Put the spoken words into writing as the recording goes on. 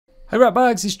Hey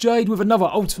ratbags, it's Jade with another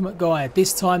ultimate guide,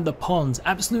 this time the pond.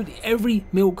 Absolutely every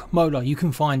milk molar you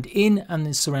can find in and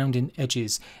the surrounding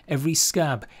edges. Every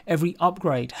scab, every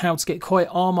upgrade, how to get koi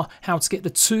armor, how to get the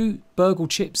 2 burgle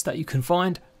chips that you can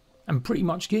find, and pretty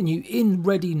much getting you in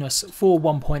readiness for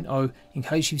 1.0 in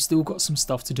case you've still got some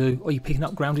stuff to do or you're picking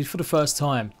up grounded for the first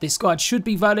time. This guide should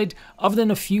be valid other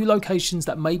than a few locations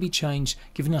that may be changed,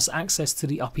 giving us access to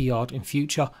the upper yard in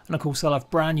future, and of course I'll have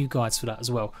brand new guides for that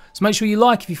as well. So make sure you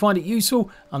like if you find it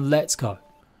useful, and let's go.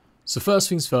 So first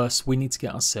things first, we need to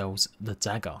get ourselves the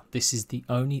dagger. This is the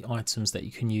only items that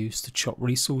you can use to chop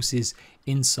resources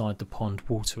inside the pond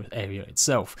water area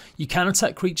itself. You can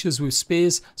attack creatures with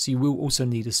spears, so you will also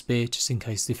need a spear just in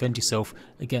case to defend yourself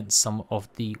against some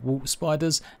of the water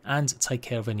spiders and take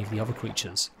care of any of the other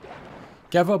creatures.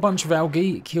 Gather a bunch of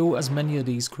algae, kill as many of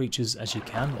these creatures as you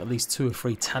can, at least 2 or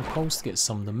 3 tadpoles to get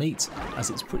some of the meat, as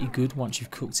it's pretty good once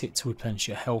you've cooked it to replenish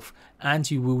your health, and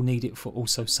you will need it for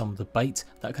also some of the bait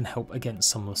that can help against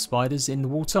some of the spiders in the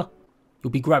water.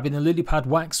 You'll be grabbing the lily pad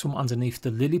wax from underneath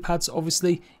the lily pads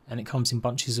obviously, and it comes in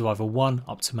bunches of either 1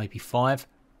 up to maybe 5.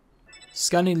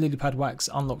 Scanning lily pad wax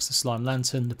unlocks the slime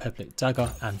lantern, the peblet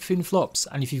dagger and fin flops,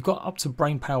 and if you've got up to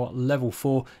brain power level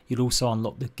 4 you'll also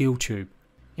unlock the gill tube.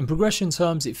 In progression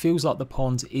terms, it feels like the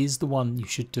pond is the one you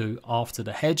should do after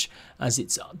the hedge, as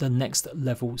it's the next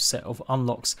level set of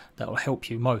unlocks that will help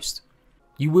you most.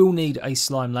 You will need a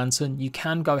slime lantern. You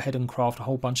can go ahead and craft a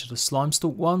whole bunch of the slime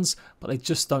stalk ones, but they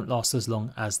just don't last as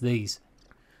long as these.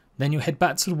 Then you'll head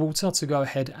back to the water to go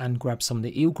ahead and grab some of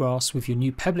the eelgrass with your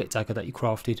new peblet dagger that you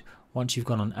crafted once you've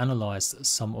gone and analysed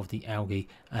some of the algae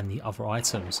and the other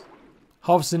items.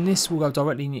 Harvesting this will go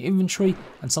directly in your inventory,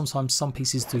 and sometimes some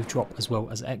pieces do drop as well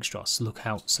as extra, so look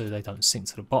out so they don't sink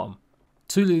to the bottom.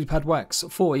 2 lily pad wax,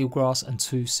 4 eelgrass and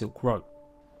 2 silk rope.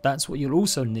 That's what you'll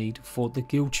also need for the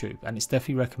gill tube, and it's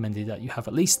definitely recommended that you have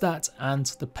at least that and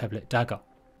the peblet dagger.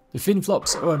 The fin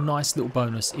flops are a nice little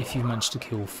bonus if you manage to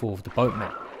kill 4 of the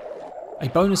boatmen. A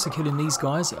bonus to killing these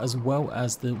guys as well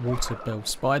as the water bell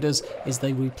spiders is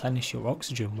they replenish your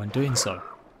oxygen when doing so.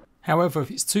 However, if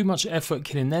it's too much effort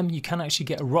killing them, you can actually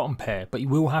get a rotten pair, but you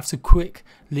will have to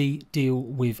quickly deal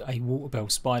with a water bell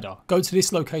spider. Go to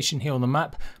this location here on the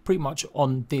map, pretty much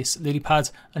on this lily pad,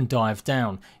 and dive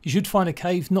down. You should find a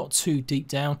cave not too deep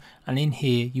down, and in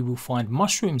here you will find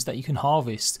mushrooms that you can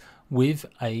harvest with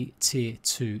a tier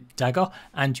 2 dagger,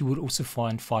 and you will also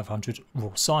find 500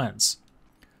 raw science.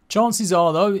 Chances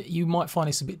are though, you might find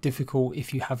this a bit difficult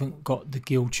if you haven't got the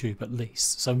gill tube at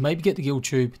least. So maybe get the gill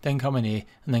tube, then come in here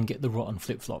and then get the rotten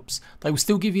flip flops. They will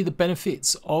still give you the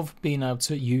benefits of being able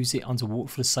to use it underwater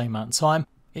for the same amount of time.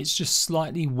 It's just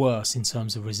slightly worse in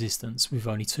terms of resistance with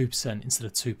only 2% instead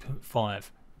of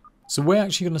 2.5. So we're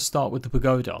actually going to start with the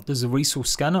pagoda. There's a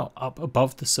resource scanner up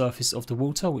above the surface of the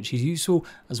water, which is useful,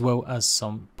 as well as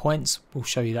some points. We'll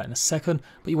show you that in a second,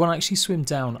 but you want to actually swim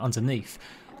down underneath.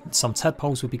 Some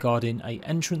tadpoles will be guarding a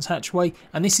entrance hatchway,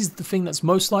 and this is the thing that's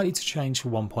most likely to change for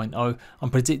 1.0. I'm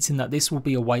predicting that this will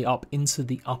be a way up into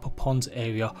the upper pond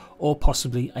area, or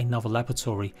possibly another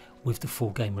laboratory with the full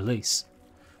game release.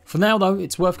 For now though,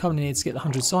 it's worth coming in here to get the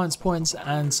 100 science points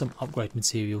and some upgrade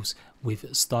materials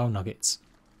with style nuggets.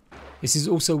 This is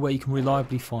also where you can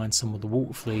reliably find some of the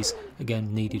water fleas,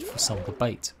 again needed for some of the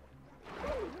bait.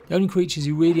 The only creatures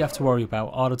you really have to worry about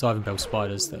are the diving bell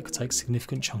spiders that could take a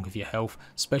significant chunk of your health,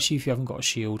 especially if you haven't got a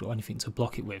shield or anything to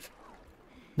block it with.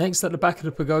 Next, at the back of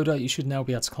the pagoda, you should now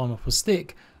be able to climb up a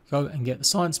stick, go and get the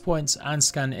science points and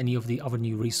scan any of the other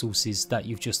new resources that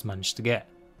you've just managed to get.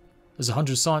 There's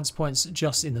 100 science points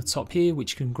just in the top here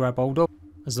which you can grab hold of,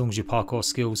 as long as your parkour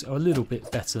skills are a little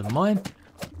bit better than mine.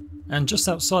 And just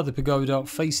outside the pagoda,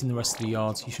 facing the rest of the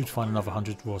yard, you should find another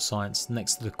 100 raw science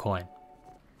next to the coin.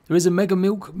 There is a mega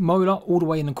milk molar all the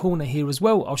way in the corner here as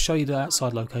well. I'll show you the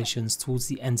outside locations towards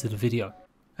the end of the video.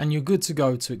 And you're good to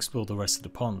go to explore the rest of the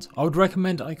pond. I would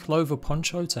recommend a clover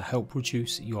poncho to help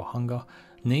reduce your hunger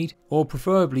need, or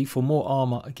preferably for more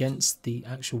armor against the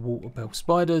actual water bell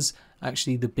spiders,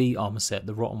 actually the B armor set,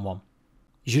 the rotten one.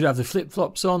 You should have the flip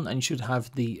flops on, and you should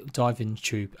have the diving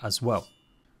tube as well.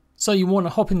 So you want to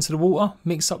hop into the water,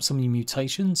 mix up some of your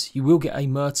mutations. You will get a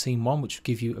Mertine one which will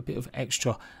give you a bit of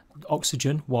extra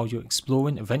oxygen while you're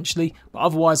exploring eventually, but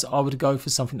otherwise I would go for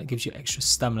something that gives you extra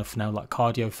stamina for now, like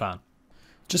cardio fan.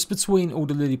 Just between all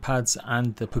the lily pads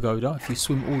and the pagoda, if you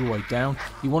swim all the way down,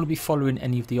 you want to be following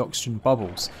any of the oxygen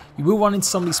bubbles. You will run into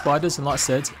some of these spiders, and like I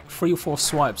said, 3 or 4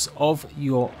 swipes of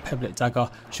your peblet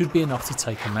dagger should be enough to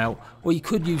take them out, or you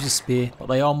could use a spear, but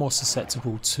they are more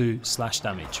susceptible to slash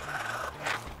damage.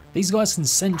 These guys can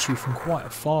scent you from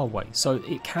quite far away, so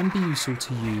it can be useful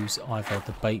to use either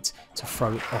the bait to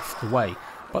throw it off the way,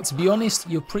 But to be honest,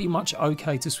 you're pretty much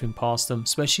okay to swim past them,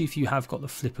 especially if you have got the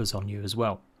flippers on you as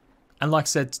well. And like I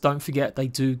said, don't forget they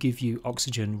do give you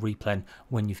oxygen replen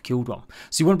when you've killed one.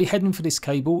 So you want to be heading for this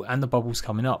cable and the bubbles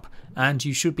coming up, and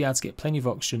you should be able to get plenty of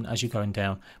oxygen as you're going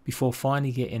down before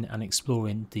finally getting and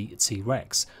exploring the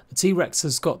T-Rex. The T-Rex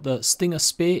has got the stinger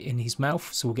spear in his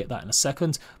mouth, so we'll get that in a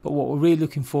second, but what we're really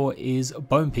looking for is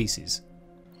bone pieces.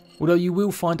 Although you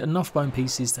will find enough bone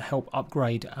pieces to help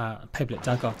upgrade our pebblet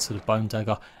dagger to the bone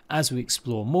dagger as we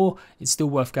explore more, it's still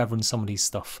worth gathering some of these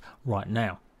stuff right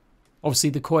now.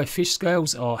 Obviously the koi fish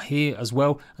scales are here as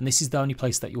well, and this is the only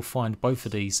place that you'll find both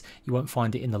of these. You won't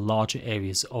find it in the larger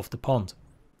areas of the pond,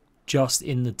 just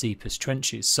in the deepest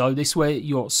trenches. So this way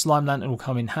your slime lantern will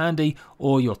come in handy,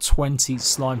 or your 20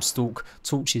 slime stalk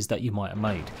torches that you might have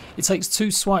made. It takes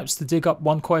 2 swipes to dig up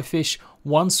 1 koi fish,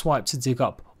 1 swipe to dig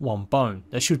up 1 bone.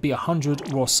 There should be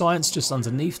 100 raw science just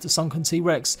underneath the sunken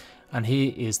T-Rex, and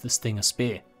here is the stinger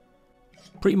spear.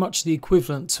 Pretty much the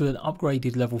equivalent to an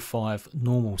upgraded level 5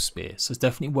 normal spear, so it's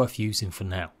definitely worth using for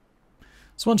now.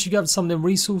 So once you've gathered some of them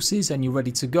resources and you're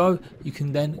ready to go, you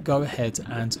can then go ahead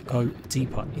and go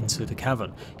deeper into the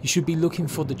cavern. You should be looking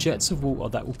for the jets of water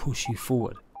that will push you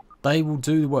forward. They will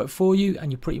do the work for you,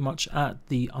 and you're pretty much at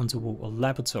the underwater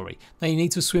laboratory. Now you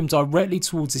need to swim directly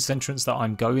towards this entrance that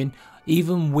I'm going.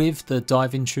 Even with the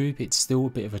diving tube, it's still a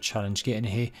bit of a challenge getting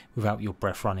here without your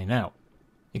breath running out.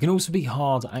 It can also be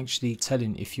hard actually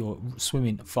telling if you're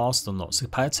swimming fast or not, so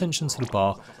pay attention to the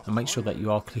bar and make sure that you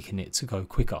are clicking it to go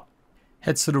quicker.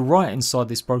 Head to the right inside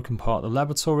this broken part of the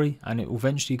laboratory, and it will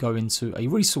eventually go into a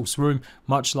resource room,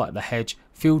 much like the hedge,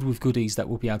 filled with goodies that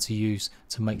we'll be able to use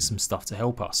to make some stuff to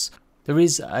help us. There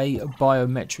is a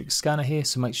biometric scanner here,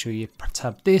 so make sure you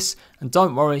tab this, and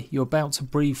don't worry, you're about to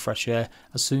breathe fresh air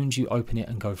as soon as you open it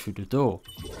and go through the door.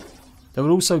 There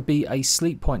will also be a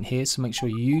sleep point here, so make sure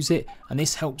you use it, and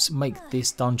this helps make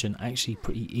this dungeon actually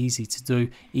pretty easy to do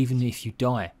even if you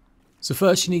die. So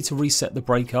first you need to reset the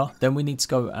breaker, then we need to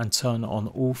go and turn on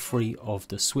all 3 of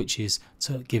the switches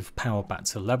to give power back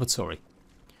to the laboratory.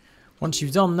 Once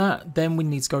you've done that, then we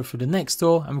need to go through the next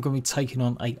door, and we're going to be taking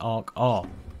on a Arc-R.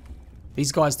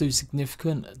 These guys do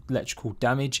significant electrical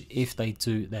damage if they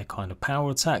do their kind of power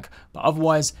attack, but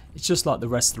otherwise it's just like the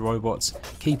rest of the robots,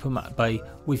 keep them at bay.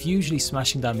 With usually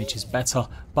smashing damage is better,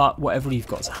 but whatever you've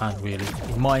got to hand really.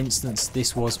 In my instance,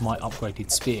 this was my upgraded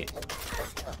spear.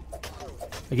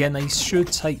 Again, they should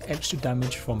take extra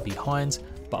damage from behind,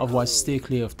 but otherwise steer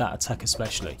clear of that attack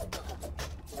especially.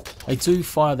 They do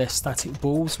fire their static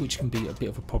balls, which can be a bit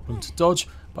of a problem to dodge,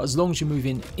 but as long as you're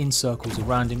moving in circles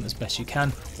around him as best you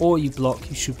can, or you block,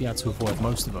 you should be able to avoid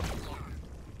most of them.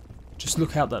 Just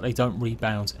look out that they don't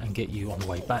rebound and get you on the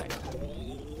way back.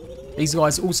 These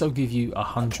guys also give you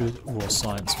 100 raw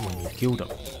science when you've killed them.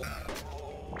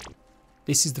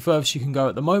 This is the furthest you can go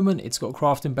at the moment. It's got a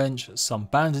crafting bench, some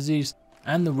bandages,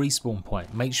 and the respawn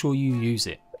point. Make sure you use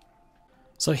it.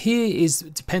 So here is,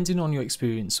 depending on your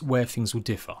experience, where things will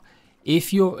differ.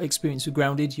 If you're experienced with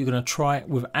grounded, you're going to try it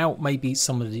without maybe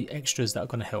some of the extras that are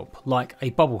going to help, like a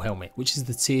bubble helmet, which is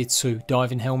the tier 2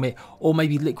 diving helmet, or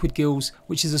maybe liquid gills,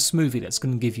 which is a smoothie that's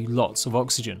going to give you lots of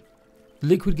oxygen.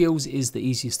 Liquid gills is the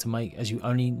easiest to make, as you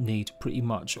only need pretty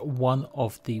much 1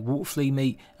 of the water flea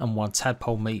meat and 1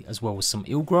 tadpole meat, as well as some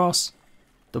eelgrass.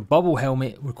 The bubble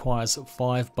helmet requires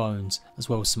 5 bones, as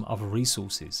well as some other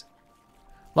resources.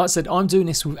 Like I said, I'm doing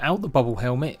this without the bubble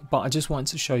helmet, but I just wanted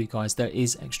to show you guys there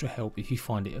is extra help if you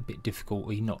find it a bit difficult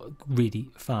or you're not really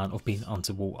a fan of being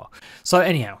underwater. So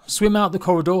anyhow, swim out the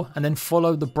corridor and then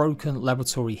follow the broken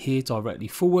laboratory here directly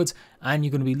forward, and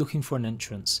you're going to be looking for an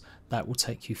entrance that will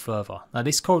take you further. Now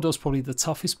this corridor is probably the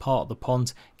toughest part of the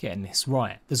pond, getting this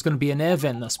right. There's going to be an air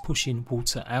vent that's pushing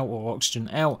water out or oxygen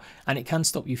out, and it can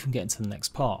stop you from getting to the next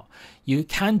part. You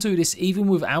can do this even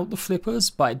without the flippers,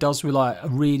 but it does rely a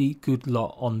really good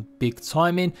lot on big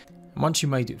timing. And once you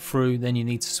made it through, then you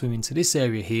need to swim into this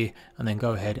area here and then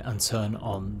go ahead and turn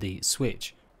on the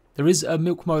switch. There is a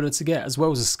milk molar to get as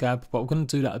well as a scab, but we're going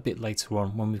to do that a bit later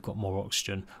on when we've got more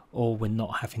oxygen or we're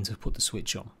not having to put the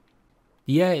switch on.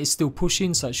 The air is still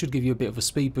pushing, so it should give you a bit of a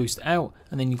speed boost out,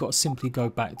 and then you've got to simply go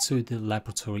back to the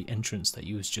laboratory entrance that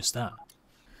you was just at.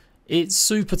 It's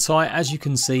super tight, as you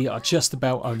can see. I just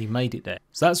about only made it there.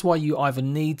 So that's why you either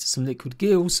need some liquid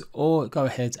gills or go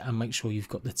ahead and make sure you've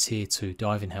got the tier 2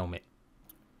 diving helmet.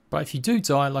 But if you do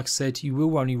die, like I said, you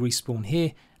will only respawn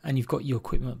here and you've got your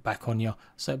equipment back on you,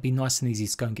 so it'd be nice and easy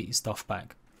to go and get your stuff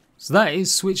back. So that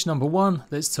is switch number 1.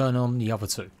 Let's turn on the other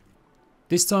 2.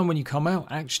 This time when you come out,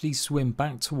 actually swim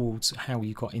back towards how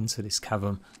you got into this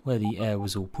cavern where the air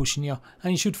was all pushing you,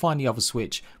 and you should find the other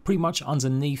switch pretty much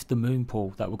underneath the moon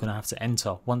pool that we're going to have to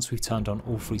enter once we've turned on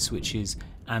all 3 switches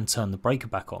and turned the breaker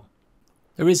back on.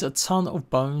 There is a ton of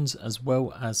bones as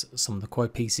well as some of the koi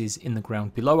pieces in the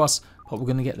ground below us, but we're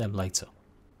going to get them later.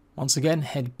 Once again,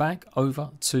 head back over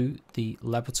to the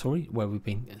laboratory where we've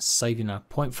been saving our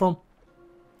point from.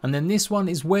 And then this one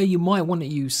is where you might want to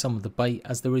use some of the bait,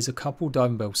 as there is a couple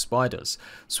diving bell spiders.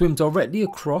 Swim directly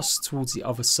across towards the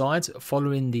other side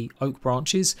following the oak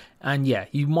branches, and yeah,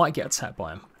 you might get attacked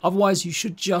by them. Otherwise you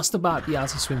should just about be able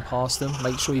to swim past them.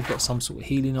 Make sure you've got some sort of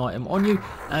healing item on you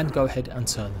and go ahead and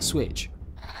turn the switch.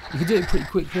 You can do it pretty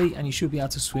quickly and you should be able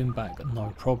to swim back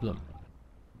no problem.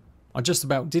 I just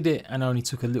about did it and only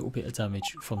took a little bit of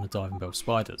damage from the diving bell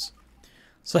spiders.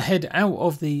 So head out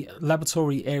of the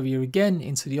laboratory area again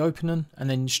into the opening and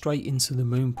then straight into the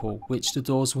moon pool, which the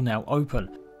doors will now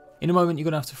open. In a moment you're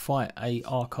going to have to fight a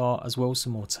RCAR as well as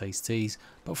some more tasties,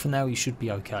 but for now you should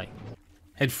be okay.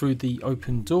 Head through the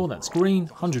open door that's green,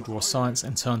 100 raw science,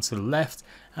 and turn to the left,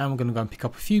 and we're going to go and pick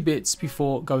up a few bits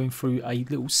before going through a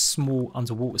little small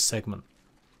underwater segment.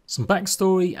 Some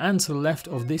backstory, and to the left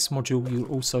of this module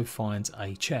you'll also find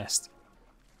a chest.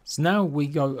 So now we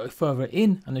go further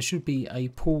in and there should be a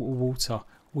pool of water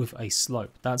with a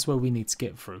slope. That's where we need to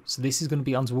get through. So this is going to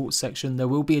be underwater section. There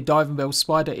will be a diving bell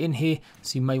spider in here,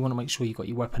 so you may want to make sure you've got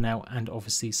your weapon out and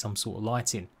obviously some sort of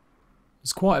lighting.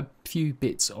 There's quite a few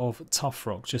bits of tough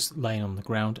rock just laying on the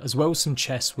ground, as well as some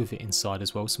chests with it inside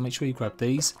as well, so make sure you grab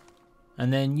these.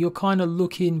 And then you're kind of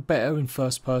looking better in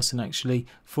first person actually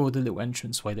for the little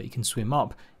entranceway that you can swim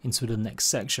up into the next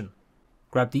section.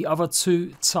 Grab the other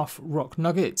 2 tough rock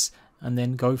nuggets and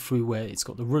then go through where it's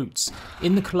got the roots.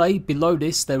 In the clay below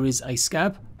this there is a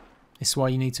scab. This is why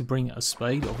you need to bring a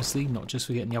spade, obviously, not just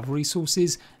for getting the other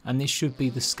resources. And this should be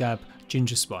the scab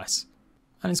ginger spice.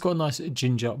 And it's got a nice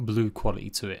ginger blue quality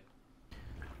to it.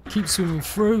 Keep swimming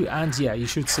through and yeah, you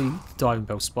should see the diving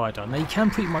bell spider. Now you can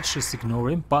pretty much just ignore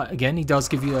him, but again he does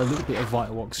give you a little bit of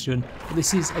vital oxygen. But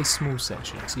this is a small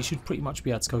section, so you should pretty much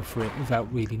be able to go through it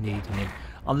without really needing him.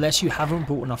 Unless you haven't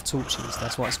brought enough torches,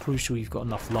 that's why it's crucial you've got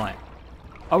enough light.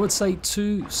 I would say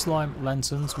 2 slime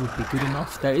lanterns would be good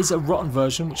enough. There is a rotten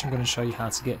version which I'm going to show you how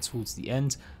to get towards the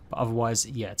end, but otherwise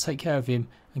yeah, take care of him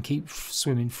and keep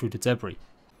swimming through the debris.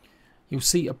 You'll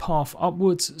see a path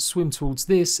upwards, swim towards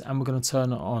this, and we're going to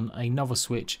turn on another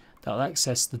switch that will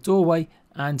access the doorway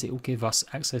and it will give us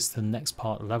access to the next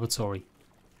part of the laboratory.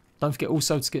 Don't forget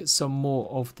also to get some more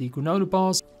of the granola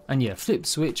bars, and yeah, flip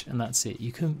switch and that's it.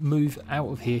 You can move out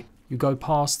of here. You go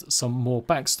past some more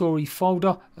backstory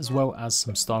folder as well as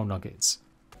some style nuggets.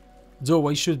 The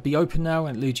doorway should be open now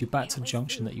and lead you back to the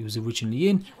junction that you was originally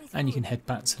in, and you can head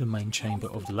back to the main chamber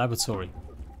of the laboratory.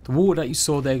 The water that you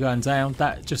saw there going down,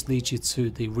 that just leads you to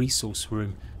the resource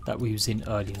room that we was in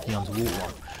earlier, the underwater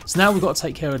one. So now we've got to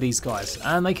take care of these guys,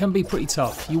 and they can be pretty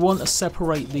tough. You want to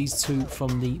separate these 2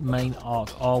 from the main arc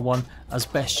R1 as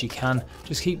best you can.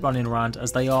 Just keep running around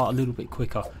as they are a little bit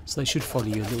quicker, so they should follow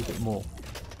you a little bit more.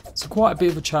 So quite a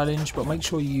bit of a challenge, but make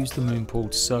sure you use the moon pool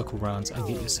to circle around and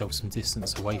get yourself some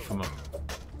distance away from them.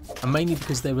 And mainly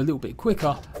because they're a little bit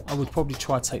quicker, I would probably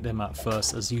try to take them out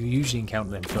first, as you usually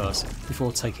encounter them first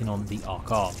before taking on the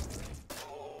RCAR.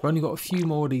 We've only got a few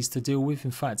more of these to deal with,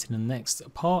 in fact, in the next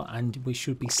part, and we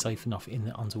should be safe enough in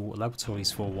the underwater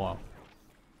laboratories for a while.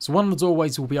 So one of the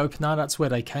doorways will be open now. That's where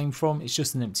they came from. It's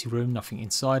just an empty room, nothing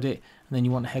inside it. And then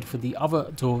you want to head for the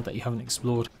other door that you haven't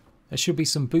explored. There should be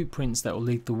some boot prints that will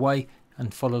lead the way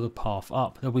and follow the path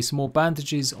up. There'll be some more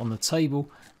bandages on the table,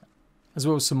 as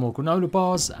well as some more granola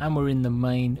bars, and we're in the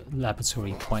main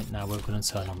laboratory point now. We're going to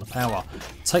turn on the power.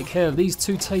 Take care of these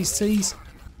 2 tasties.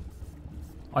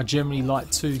 I generally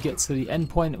like to get to the end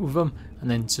point with them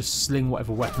and then just sling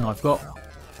whatever weapon I've got.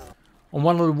 On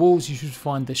one of the walls you should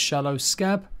find this shallow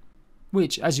scab,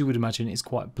 which as you would imagine is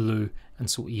quite blue and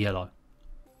sort of yellow.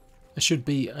 There should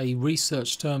be a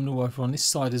research terminal over on this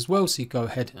side as well, so you go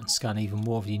ahead and scan even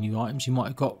more of the new items you might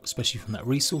have got, especially from that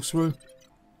resource room.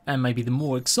 And maybe the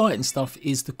more exciting stuff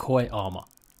is the koi armor.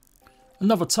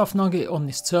 Another tough nugget on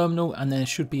this terminal, and there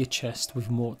should be a chest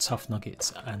with more tough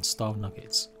nuggets and style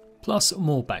nuggets, plus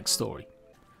more backstory.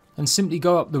 And simply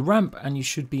go up the ramp and you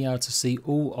should be able to see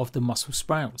all of the muscle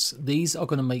sprouts. These are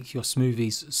going to make your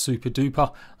smoothies super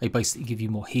duper. They basically give you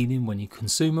more healing when you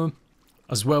consume them,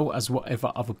 as well as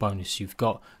whatever other bonus you've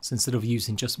got. So instead of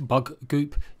using just bug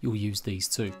goop, you'll use these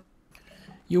too.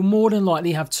 You'll more than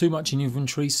likely have too much in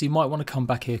inventory, so you might want to come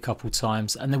back here a couple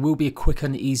times, and there will be a quick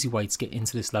and easy way to get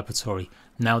into this laboratory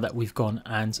now that we've gone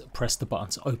and pressed the button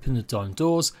to open the dome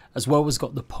doors, as well as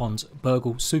got the pond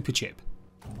burgle super chip.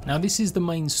 Now this is the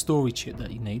main story chip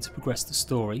that you need to progress the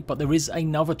story, but there is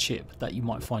another chip that you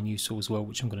might find useful as well,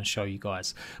 which I'm going to show you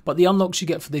guys. But the unlocks you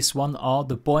get for this one are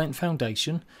the Buoyant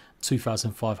Foundation,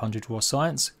 2500 raw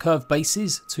science, Curved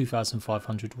Bases,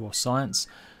 2500 raw science,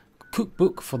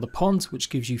 Cookbook for the Pond, which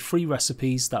gives you 3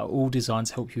 recipes that are all designed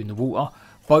to help you in the water,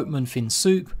 Boatman Fin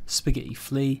Soup, Spaghetti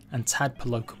Flea and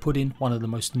Tadpoloka Pudding, one of the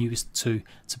most newest 2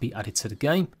 to be added to the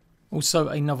game. Also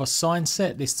another science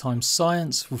set, this time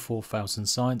science for 4000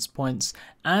 science points,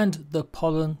 and the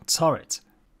Pollen Turret,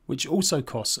 which also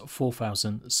costs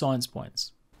 4000 science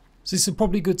points. So this is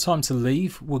probably a good time to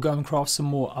leave. We'll go and craft some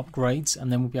more upgrades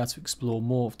and then we'll be able to explore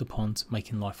more of the pond,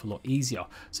 making life a lot easier.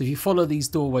 So if you follow these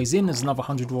doorways in, there's another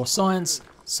 100 raw science,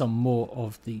 some more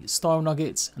of the style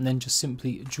nuggets, and then just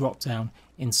simply drop down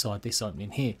inside this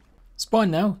opening here. So by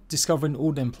now, discovering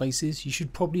all them places, you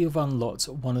should probably have unlocked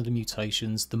one of the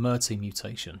mutations, the Murti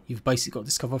mutation. You've basically got to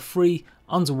discover 3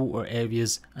 underwater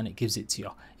areas and it gives it to you.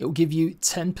 It will give you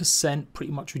 10%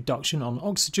 pretty much reduction on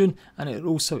oxygen, and it will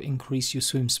also increase your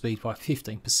swim speed by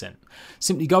 15%.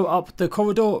 Simply go up the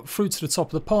corridor through to the top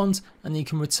of the pond and you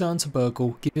can return to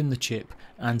Burgle, give him the chip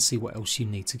and see what else you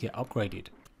need to get upgraded.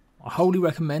 I wholly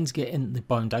recommend getting the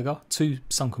bone dagger, 2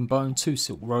 sunken bone, 2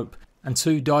 silk rope, and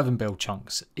 2 diving bell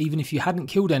chunks. Even if you hadn't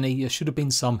killed any, there should have been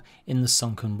some in the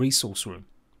sunken resource room.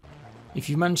 If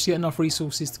you manage to get enough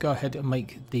resources to go ahead and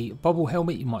make the bubble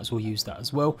helmet, you might as well use that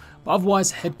as well. But otherwise,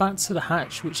 head back to the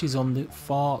hatch, which is on the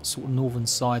far sort of northern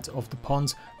side of the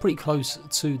pond, pretty close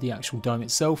to the actual dome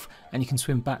itself, and you can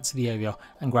swim back to the area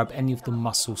and grab any of the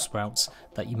mussel sprouts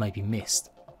that you maybe missed.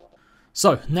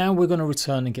 So now we're going to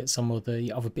return and get some of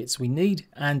the other bits we need,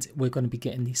 and we're going to be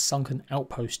getting the sunken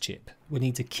outpost chip. We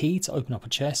need a key to open up a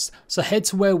chest, so head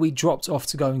to where we dropped off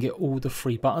to go and get all the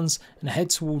 3 buttons and head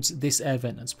towards this air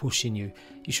vent that's pushing you.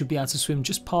 You should be able to swim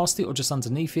just past it or just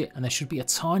underneath it, and there should be a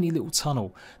tiny little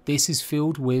tunnel. This is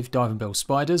filled with diving bell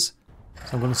spiders.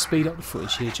 So I'm going to speed up the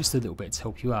footage here just a little bit to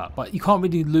help you out, but you can't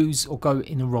really lose or go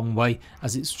in the wrong way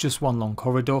as it's just one long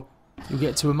corridor. You'll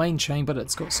get to a main chamber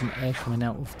that's got some air coming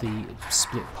out of the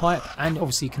split pipe, and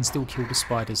obviously you can still kill the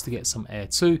spiders to get some air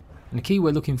too. And the key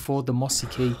we're looking for, the mossy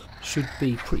key, should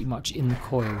be pretty much in the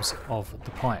coils of the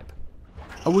pipe.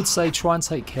 I would say try and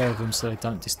take care of them so they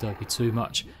don't disturb you too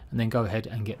much, and then go ahead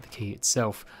and get the key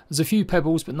itself. There's a few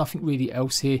pebbles but nothing really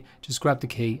else here, just grab the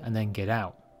key and then get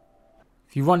out.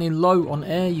 If you're running low on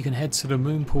air, you can head to the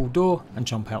moon pool door and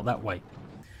jump out that way.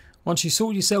 Once you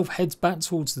sort yourself, head back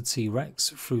towards the T-Rex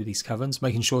through these caverns,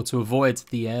 making sure to avoid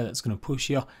the air that's going to push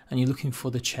you, and you're looking for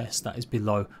the chest that is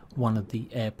below one of the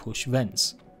air push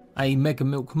vents. A Mega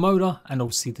Milk Molar and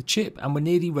obviously the chip, and we're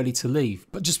nearly ready to leave.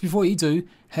 But just before you do,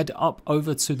 head up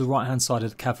over to the right hand side of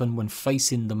the cavern when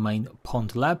facing the main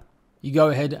pond lab. You go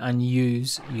ahead and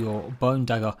use your bone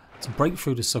dagger to break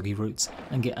through the soggy roots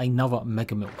and get another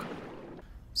Mega Milk.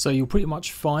 So you'll pretty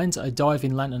much find a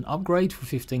diving lantern upgrade for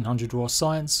 1500 raw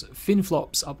science, fin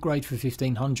flops upgrade for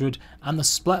 1500, and the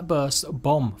splat burst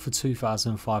bomb for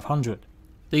 2500.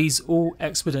 These all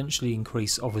exponentially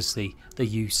increase obviously the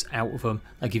use out of them.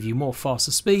 They give you more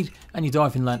faster speed, and your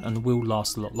diving lantern will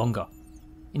last a lot longer.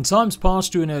 In times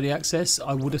past during early access,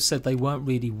 I would have said they weren't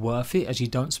really worth it as you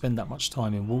don't spend that much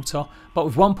time in water, but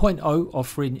with 1.0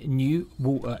 offering new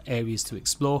water areas to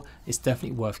explore, it's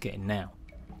definitely worth getting now.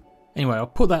 Anyway, I'll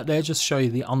put that there just to show you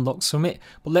the unlocks from it,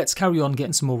 but let's carry on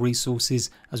getting some more resources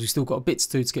as we've still got a bit to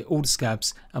do to get all the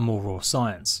scabs and more raw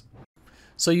science.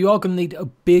 So you are going to need a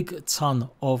big ton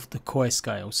of the koi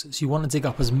scales, so you want to dig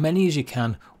up as many as you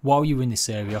can while you're in this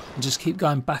area and just keep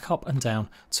going back up and down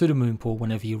to the moon pool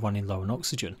whenever you're running low on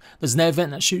oxygen. There's an air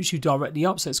vent that shoots you directly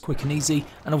up, so it's quick and easy,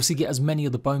 and obviously get as many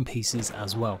of the bone pieces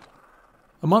as well.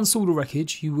 Amongst all the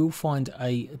wreckage, you will find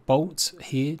a bolt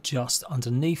here just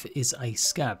underneath is a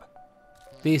scab.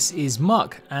 This is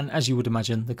muck, and as you would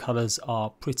imagine, the colours are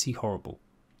pretty horrible.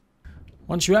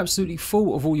 Once you're absolutely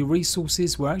full of all your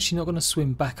resources, we're actually not going to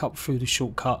swim back up through the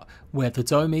shortcut where the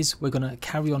dome is. We're going to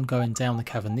carry on going down the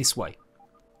cavern this way.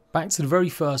 Back to the very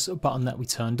first button that we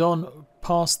turned on,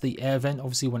 past the air vent.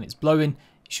 Obviously when it's blowing,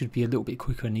 it should be a little bit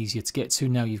quicker and easier to get to.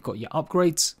 Now you've got your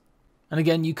upgrades. And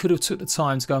again, you could have took the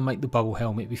time to go and make the bubble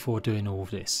helmet before doing all of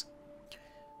this.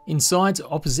 Inside,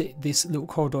 opposite this little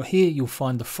corridor here, you'll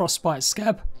find the frostbite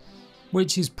scab,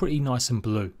 which is pretty nice and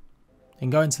blue.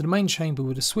 Then go into the main chamber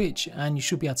with a switch and you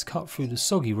should be able to cut through the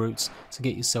soggy roots to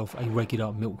get yourself a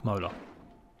regular milk molar.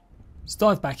 Just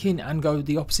dive back in and go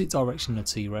the opposite direction of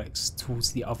the T-Rex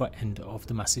towards the other end of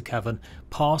the massive cavern,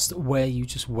 past where you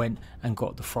just went and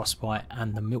got the frostbite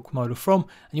and the milk molar from,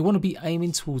 and you want to be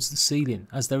aiming towards the ceiling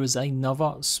as there is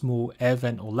another small air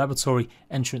vent or laboratory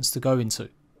entrance to go into.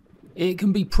 It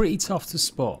can be pretty tough to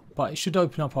spot, but it should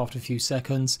open up after a few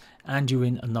seconds and you're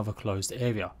in another closed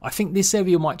area. I think this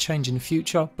area might change in the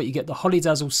future, but you get the Holly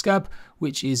Dazzle Scab,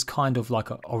 which is kind of like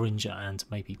an orange and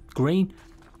maybe green.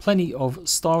 Plenty of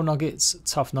style nuggets,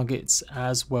 tough nuggets,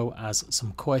 as well as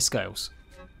some koi scales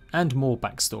and more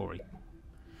backstory.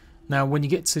 Now when you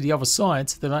get to the other side,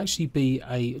 there'll actually be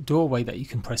a doorway that you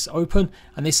can press open,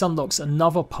 and this unlocks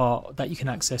another part that you can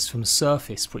access from the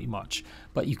surface pretty much,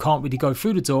 but you can't really go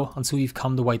through the door until you've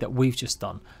come the way that we've just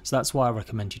done, so that's why I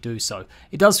recommend you do so.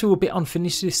 It does feel a bit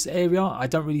unfinished, this area. I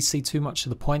don't really see too much of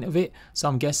the point of it, so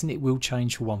I'm guessing it will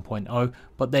change for 1.0,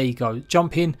 but there you go,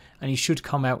 jump in and you should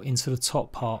come out into the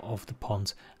top part of the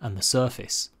pond and the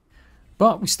surface.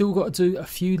 But we still got to do a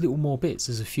few little more bits.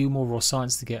 There's a few more raw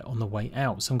science to get on the way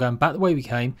out. So I'm going back the way we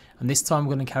came, and this time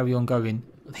we're going to carry on going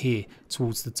here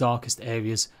towards the darkest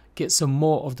areas. Get some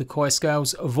more of the koi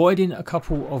scales, avoiding a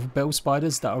couple of bell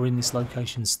spiders that are in this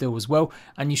location still as well.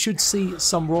 And you should see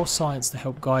some raw science to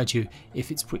help guide you if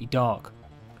it's pretty dark.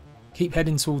 Keep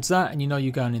heading towards that and you know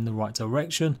you're going in the right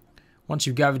direction. Once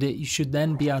you've gathered it, you should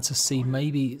then be able to see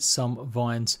maybe some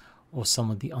vines or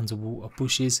some of the underwater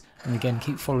bushes, and again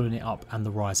keep following it up and the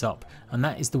rise up, and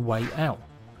that is the way out.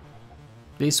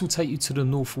 This will take you to the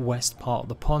northwest part of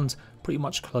the pond, pretty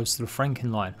much close to the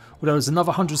Franken line, although there's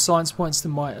another 100 science points that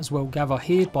might as well gather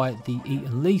here by the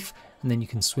eaten leaf, and then you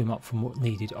can swim up from what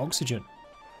needed oxygen.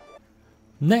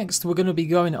 Next we're going to be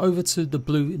going over to the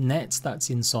blue net that's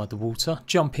inside the water.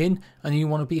 Jump in and you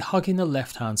want to be hugging the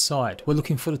left hand side. We're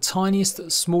looking for the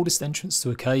tiniest, smallest entrance to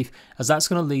a cave, as that's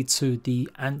going to lead to the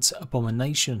ant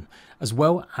abomination, as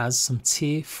well as some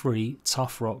tier 3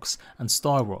 tough rocks and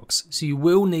style rocks. So you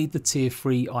will need the tier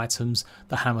 3 items,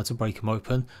 the hammer, to break them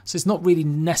open. So it's not really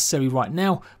necessary right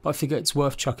now, but I figure it's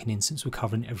worth chucking in since we're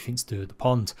covering everything to do with the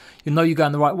pond. You'll know you're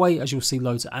going the right way as you'll see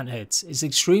loads of ant heads. It's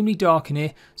extremely dark in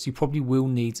here, so you probably will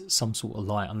need some sort of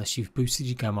light unless you've boosted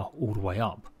your gamma all the way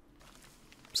up.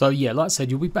 So yeah, like I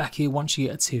said, you'll be back here once you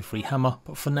get a tier 3 hammer,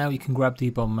 but for now you can grab the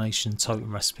abomination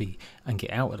totem recipe and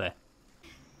get out of there.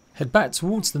 Head back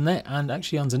towards the net, and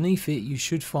actually underneath it you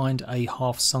should find a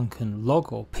half sunken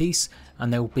log or piece,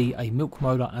 and there will be a milk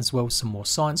molar as well as some more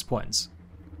science points.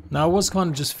 Now I was kind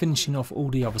of just finishing off all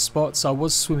the other spots, so I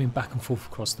was swimming back and forth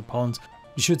across the pond.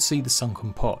 You should see the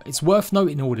sunken pot. It's worth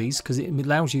noting all these because it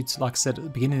allows you to, like I said at the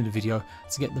beginning of the video,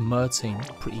 to get the Mertine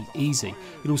pretty easy.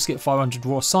 You'll also get 500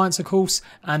 raw science of course,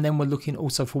 and then we're looking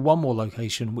also for one more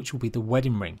location, which will be the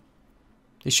wedding ring.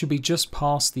 This should be just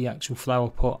past the actual flower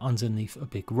pot underneath a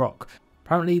big rock.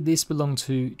 Apparently this belonged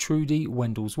to Trudy,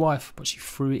 Wendell's wife, but she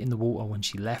threw it in the water when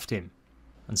she left him.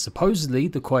 And supposedly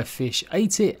the koi fish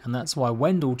ate it, and that's why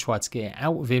Wendell tried to get it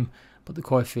out of him, but the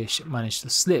koi fish managed to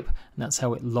slip, and that's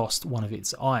how it lost one of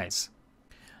its eyes.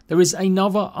 There is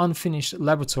another unfinished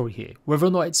laboratory here. Whether or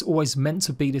not it's always meant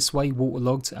to be this way,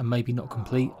 waterlogged and maybe not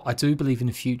complete, I do believe in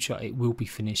the future it will be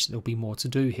finished. There'll be more to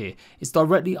do here. It's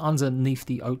directly underneath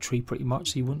the oak tree pretty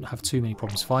much, so you wouldn't have too many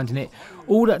problems finding it.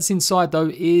 All that's inside though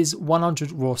is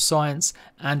 100 raw science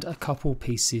and a couple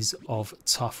pieces of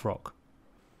tough rock.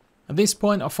 At this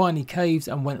point I finally caved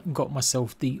and went and got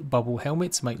myself the bubble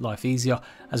helmet to make life easier,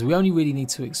 as we only really need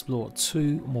to explore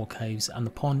 2 more caves and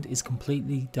the pond is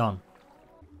completely done.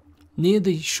 Near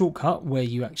the shortcut where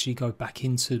you actually go back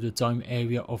into the dome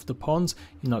area of the pond,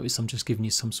 you notice I'm just giving you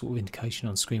some sort of indication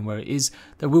on screen where it is.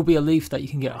 There will be a leaf that you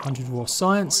can get 100 raw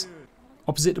science.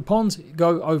 Opposite the pond,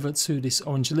 go over to this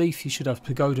orange leaf. You should have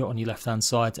pagoda on your left hand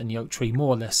side and the oak tree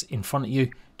more or less in front of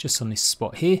you, just on this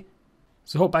spot here.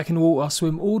 So hop back in the water,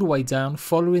 swim all the way down,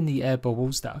 following the air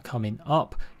bubbles that are coming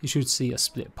up. You should see a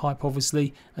split pipe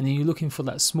obviously, and then you're looking for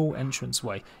that small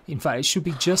entranceway. In fact, it should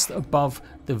be just above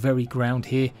the very ground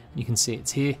here, and you can see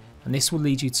it's here, and this will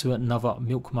lead you to another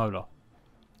milk molar.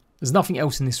 There's nothing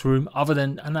else in this room other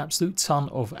than an absolute ton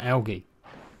of algae.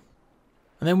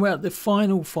 And then we're at the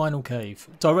final cave.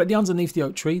 Directly underneath the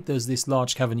oak tree, there's this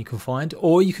large cavern you can find,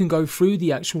 or you can go through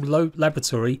the actual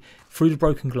laboratory, through the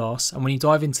broken glass, and when you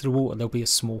dive into the water, there'll be a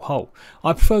small hole.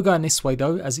 I prefer going this way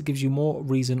though, as it gives you more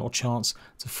reason or chance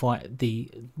to fight the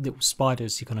little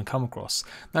spiders you're going to come across.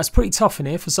 Now it's pretty tough in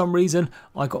here. For some reason,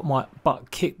 I got my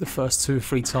butt kicked the first 2 or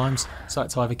 3 times, so I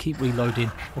had to either keep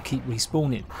reloading or keep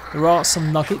respawning. There are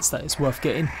some nuggets that it's worth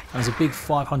getting, and there's a big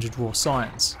 500 raw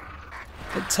science.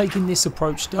 But taking this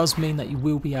approach does mean that you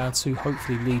will be able to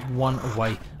hopefully lead one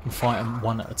away and fight them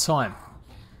one at a time.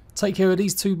 Take care of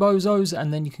these 2 bozos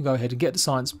and then you can go ahead and get the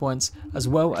science points as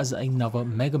well as another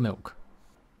mega milk.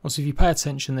 Also if you pay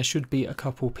attention, there should be a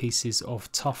couple pieces of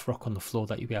tough rock on the floor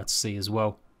that you'll be able to see as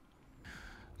well.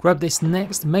 Grab this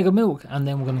next mega milk and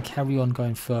then we're going to carry on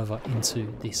going further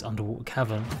into this underwater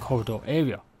cavern corridor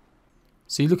area.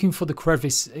 So you're looking for the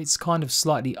crevice, it's kind of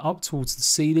slightly up towards the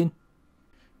ceiling.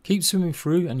 Keep swimming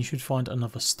through and you should find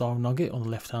another style nugget on the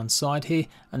left hand side here,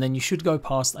 and then you should go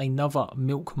past another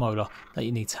milk molar that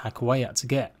you need to hack away at to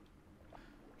get.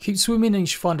 Keep swimming and you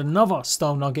should find another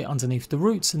style nugget underneath the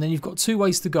roots, and then you've got two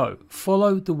ways to go.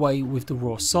 Follow the way with the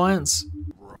raw science.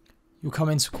 You'll come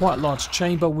into quite a large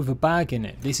chamber with a bag in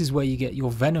it. This is where you get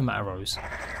your venom arrows,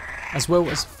 as well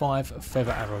as 5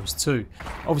 feather arrows too.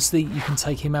 Obviously you can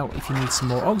take him out if you need some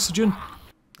more oxygen.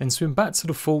 Then swim back to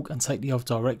the fork and take the other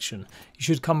direction. You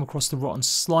should come across the rotten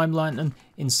slime lantern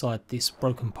inside this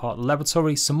broken part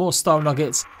laboratory, some more style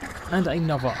nuggets, and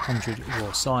another 100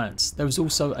 raw science. There is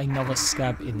also another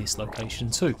scab in this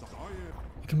location too.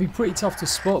 It can be pretty tough to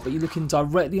spot, but you're looking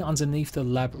directly underneath the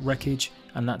lab wreckage,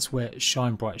 and that's where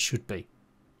Shine Bright should be,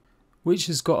 which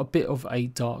has got a bit of a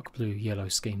dark blue yellow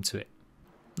scheme to it.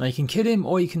 Now you can kill him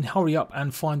or you can hurry up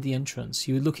and find the entrance.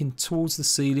 You're looking towards the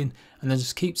ceiling and then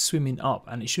just keep swimming up,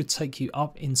 and it should take you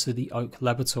up into the Oak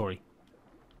Laboratory.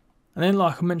 And then,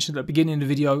 like I mentioned at the beginning of the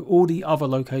video, all the other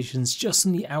locations just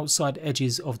on the outside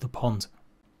edges of the pond.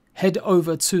 Head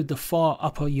over to the far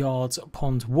upper yards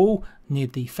pond wall near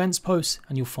the fence post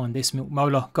and you'll find this milk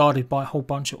molar guarded by a whole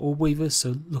bunch of orb weavers,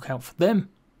 so look out for them.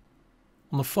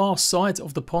 On the far side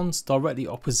of the pond, directly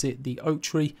opposite the oak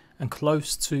tree and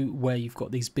close to where you've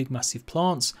got these big massive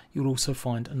plants, you'll also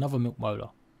find another milk molar.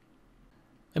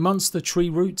 Amongst the tree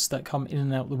roots that come in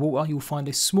and out of the water, you'll find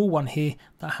a small one here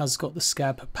that has got the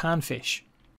scab panfish.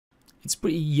 It's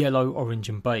pretty yellow, orange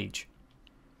and beige.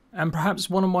 And perhaps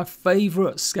one of my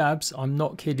favourite scabs, I'm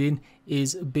not kidding,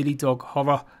 is Billy Dog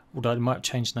Horror, although they might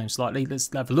change the name slightly. Let's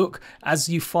have a look as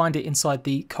you find it inside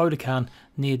the cola can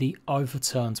near the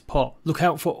overturned pot. Look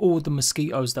out for all the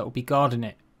mosquitoes that will be guarding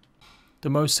it. The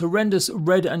most horrendous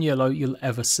red and yellow you'll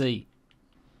ever see.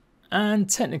 And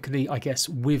technically, I guess,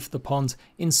 with the pond,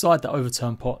 inside the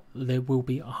overturned pot, there will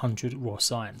be 100 raw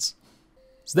science.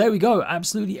 So there we go,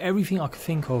 absolutely everything I could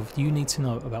think of you need to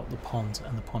know about the pond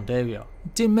and the pond area.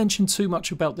 Didn't mention too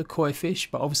much about the koi fish,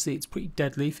 but obviously it's pretty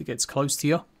deadly if it gets close to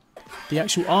you. The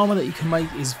actual armour that you can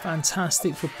make is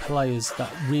fantastic for players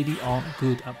that really aren't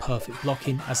good at perfect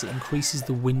blocking, as it increases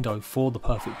the window for the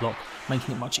perfect block,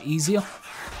 making it much easier.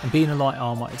 And being a light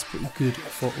armour, it's pretty good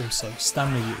for also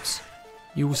stamina use.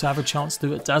 You also have a chance to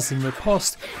do a dazzling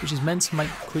riposte, which is meant to make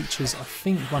creatures, I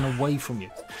think, run away from you.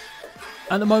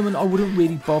 At the moment, I wouldn't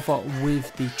really bother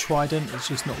with the trident, it's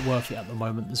just not worth it at the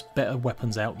moment. There's better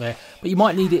weapons out there, but you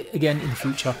might need it again in the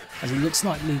future, as it looks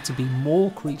likely to be more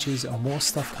creatures and more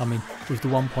stuff coming with the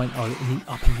 1.0 in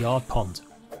the upper yard pond.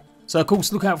 So of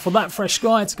course, look out for that fresh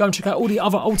guide. To go and check out all the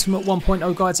other Ultimate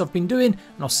 1.0 guides I've been doing,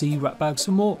 and I'll see you rat bags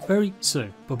some more very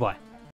soon. Bye bye.